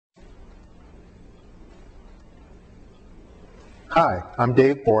Hi, I'm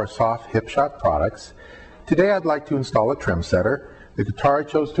Dave Borisoff, Hipshot Products. Today I'd like to install a Tremsetter. The guitar I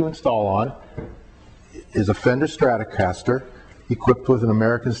chose to install on is a Fender Stratocaster equipped with an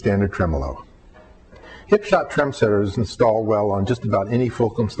American Standard tremolo. Hipshot Tremsetters install well on just about any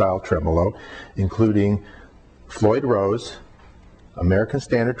Fulcrum style tremolo, including Floyd Rose, American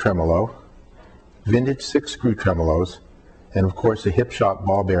Standard tremolo, vintage 6-screw tremolos, and of course a Hipshot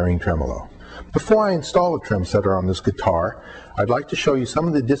ball bearing tremolo. Before I install a Tremsetter on this guitar, I'd like to show you some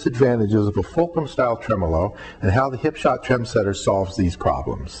of the disadvantages of a Fulcrum style tremolo and how the Hipshot Tremsetter solves these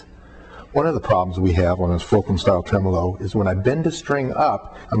problems. One of the problems we have on this Fulcrum style tremolo is when I bend a string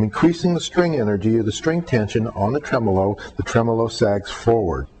up, I'm increasing the string energy or the string tension on the tremolo sags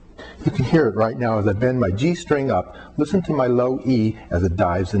forward. You can hear it right now as I bend my G string up. Listen to my low E as it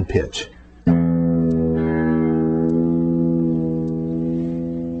dives in pitch.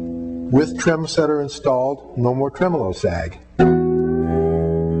 With Tremsetter installed, no more tremolo sag.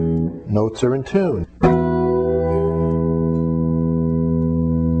 Notes are in tune.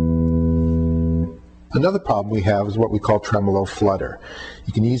 Another problem we have is what we call tremolo flutter.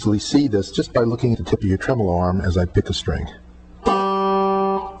 You can easily see this just by looking at the tip of your tremolo arm as I pick a string.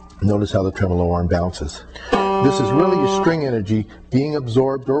 Notice how the tremolo arm bounces. This is really your string energy being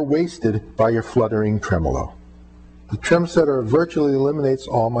absorbed or wasted by your fluttering tremolo. The Tremsetter virtually eliminates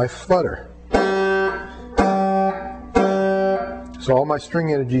all my flutter. So all my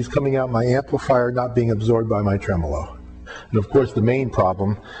string energy is coming out my amplifier, not being absorbed by my tremolo. And of course the main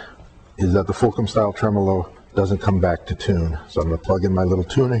problem is that the Fulcrum style tremolo doesn't come back to tune. So I'm going to plug in my little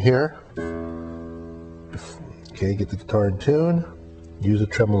tuner here. Okay, get the guitar in tune. Use the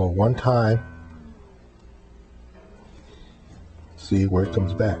tremolo one time. See where it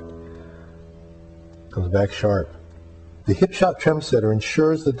comes back. Comes back sharp. The Hipshot Tremsetter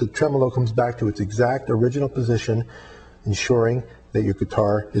ensures that the tremolo comes back to its exact original position, ensuring that your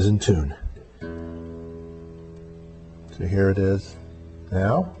guitar is in tune. So here it is.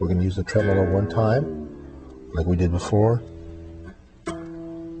 Now we're going to use the tremolo one time, like we did before.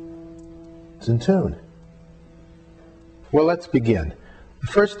 It's in tune. Well, let's begin. The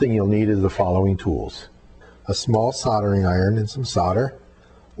first thing you'll need is the following tools: a small soldering iron and some solder,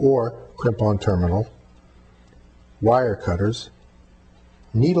 or crimp-on terminal, wire cutters,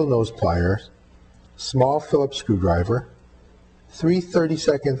 needle nose pliers, small Phillips screwdriver, 3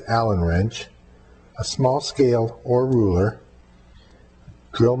 32nd Allen wrench, a small scale or ruler,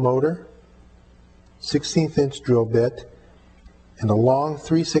 drill motor, 16th-inch drill bit, and a long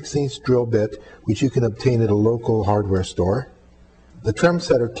 3/16 drill bit which you can obtain at a local hardware store. The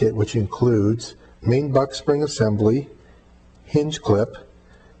Tremsetter kit, which includes main buck spring assembly, hinge clip,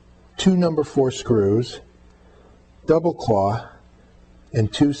 2 number 4 screws, double claw,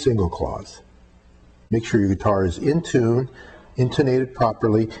 and 2 single claws. Make sure your guitar is in tune, intonated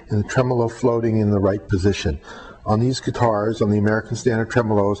properly, and the tremolo floating in the right position. On these guitars, on the American Standard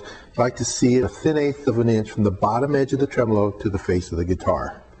tremolos, I like to see a thin 1/8 of an inch from the bottom edge of the tremolo to the face of the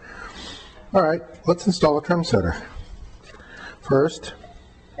guitar. All right, let's install a Tremsetter. First,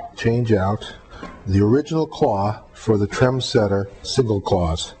 change out the original claw for the Tremsetter single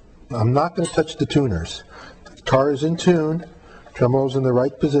claws. I'm not going to touch the tuners. The guitar is in tune, tremolo's in the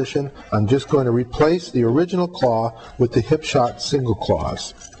right position. I'm just going to replace the original claw with the Hipshot single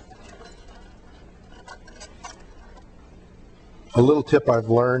claws. A little tip I've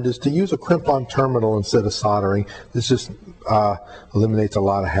learned is to use a crimp-on terminal instead of soldering. This just eliminates a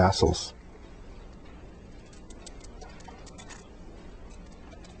lot of hassles.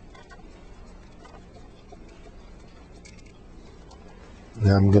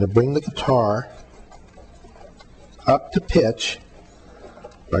 Now I'm going to bring the guitar up to pitch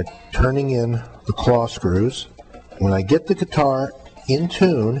by turning in the claw screws. When I get the guitar in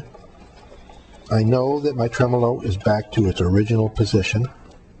tune, I know that my tremolo is back to its original position.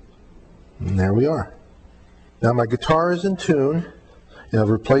 And there we are. Now my guitar is in tune, and I've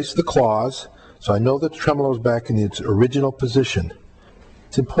replaced the claws, so I know that the tremolo is back in its original position.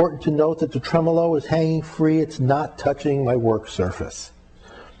 It's important to note that the tremolo is hanging free. It's not touching my work surface.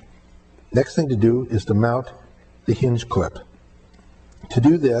 Next thing to do is to mount the hinge clip. To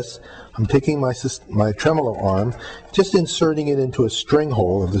do this, I'm taking my tremolo arm, just inserting it into a string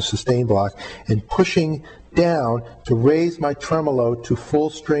hole of the sustain block and pushing down to raise my tremolo to full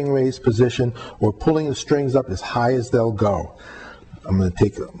string raised position, or pulling the strings up as high as they'll go. I'm going to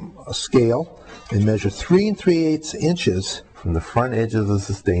take a scale and measure 3 3/8 inches from the front edge of the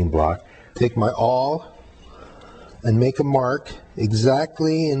sustain block. Take my awl and make a mark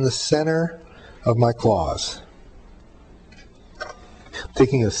exactly in the center of my claws.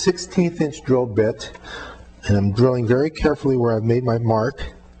 Taking a 16th inch drill bit, and I'm drilling very carefully where I've made my mark.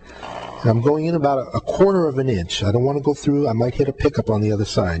 And I'm going in about a quarter of an inch. I don't want to go through. I might hit a pickup on the other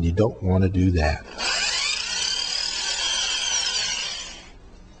side. You don't want to do that.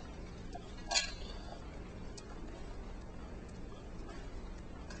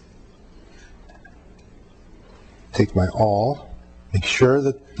 Take my awl, make sure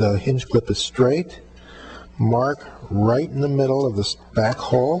that the hinge clip is straight, mark right in the middle of this back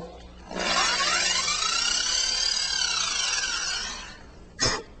hole.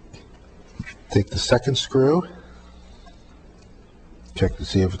 Take the second screw, check to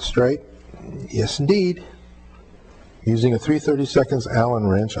see if it's straight. Yes, indeed. Using a 3/32 Allen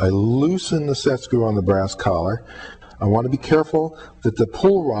wrench, I loosen the set screw on the brass collar. I want to be careful that the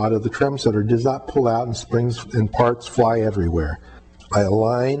pull rod of the Tremsetter does not pull out and springs and parts fly everywhere. I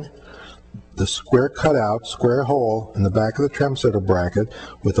align the square cutout, square hole in the back of the Tremsetter bracket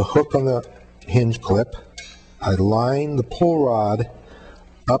with a hook on the hinge clip. I line the pull rod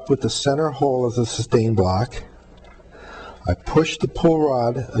up with the center hole of the sustain block. I push the pull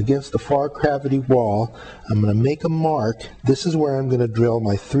rod against the far cavity wall. I'm going to make a mark. This is where I'm going to drill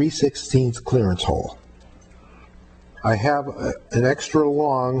my 3/16 clearance hole. I have an extra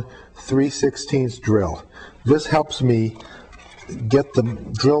long 3/16 drill. This helps me get the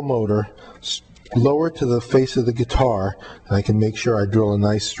drill motor lower to the face of the guitar, and I can make sure I drill a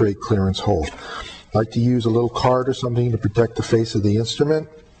nice straight clearance hole. I like to use a little card or something to protect the face of the instrument.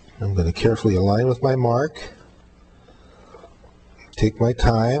 I'm going to carefully align with my mark. Take my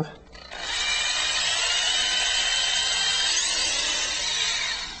time.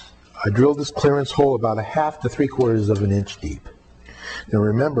 I drilled this clearance hole about 1/2 to 3/4 of an inch deep. Now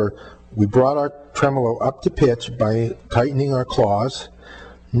remember, we brought our tremolo up to pitch by tightening our claws.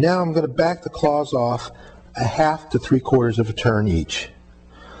 Now I'm going to back the claws off 1/2 to 3/4 of a turn each.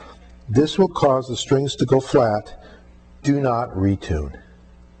 This will cause the strings to go flat. Do not retune.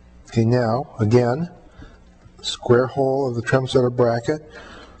 Okay, now, again, square hole of the Tremsetter bracket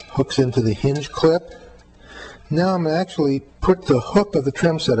hooks into the hinge clip. Now I'm going to actually put the hook of the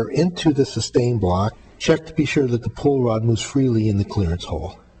Tremsetter into the sustain block. Check to be sure that the pull rod moves freely in the clearance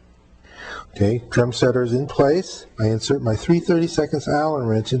hole. Okay, Tremsetter is in place. I insert my 3/32 Allen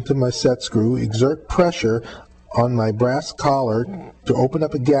wrench into my set screw, exert pressure on my brass collar to open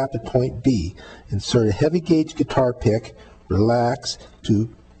up a gap at point B. Insert a heavy gauge guitar pick, relax to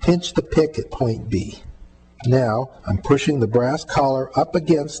pinch the pick at point B. Now I'm pushing the brass collar up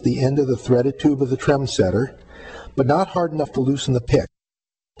against the end of the threaded tube of the Tremsetter, but not hard enough to loosen the pick.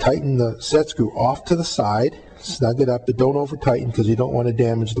 Tighten the set screw off to the side, snug it up, but don't over tighten because you don't want to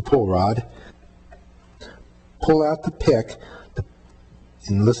damage the pull rod. Pull out the pick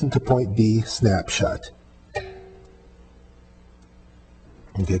and listen to point B snap shut.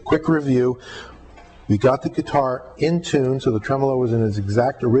 Okay, quick review. We got the guitar in tune so the tremolo was in its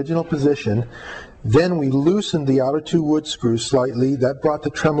exact original position. Then we loosened the outer two wood screws slightly. That brought the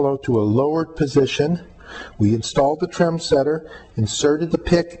tremolo to a lowered position. We installed the Tremsetter, inserted the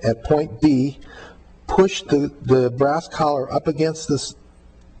pick at point B, pushed the brass collar up against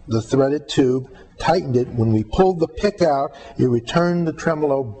the threaded tube, tightened it. When we pulled the pick out, it returned the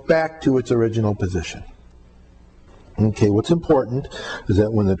tremolo back to its original position. Okay, what's important is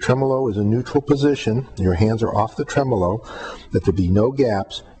that when the tremolo is in neutral position, your hands are off the tremolo, that there be no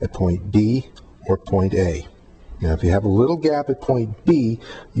gaps at point B or point A. Now, if you have a little gap at point B,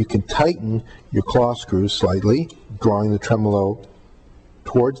 you can tighten your claw screws slightly, drawing the tremolo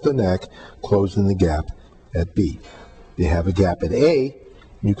towards the neck, closing the gap at B. If you have a gap at A,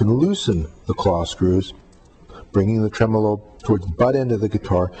 you can loosen the claw screws, bringing the tremolo towards the butt end of the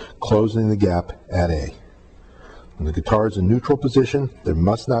guitar, closing the gap at A. When the guitar is in neutral position, there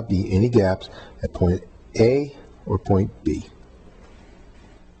must not be any gaps at point A or point B.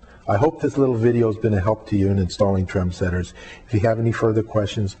 I hope this little video has been a help to you in installing Tremsetters. If you have any further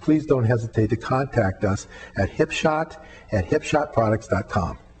questions, please don't hesitate to contact us at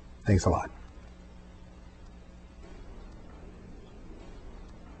Hipshot@hipshotproducts.com. Thanks a lot.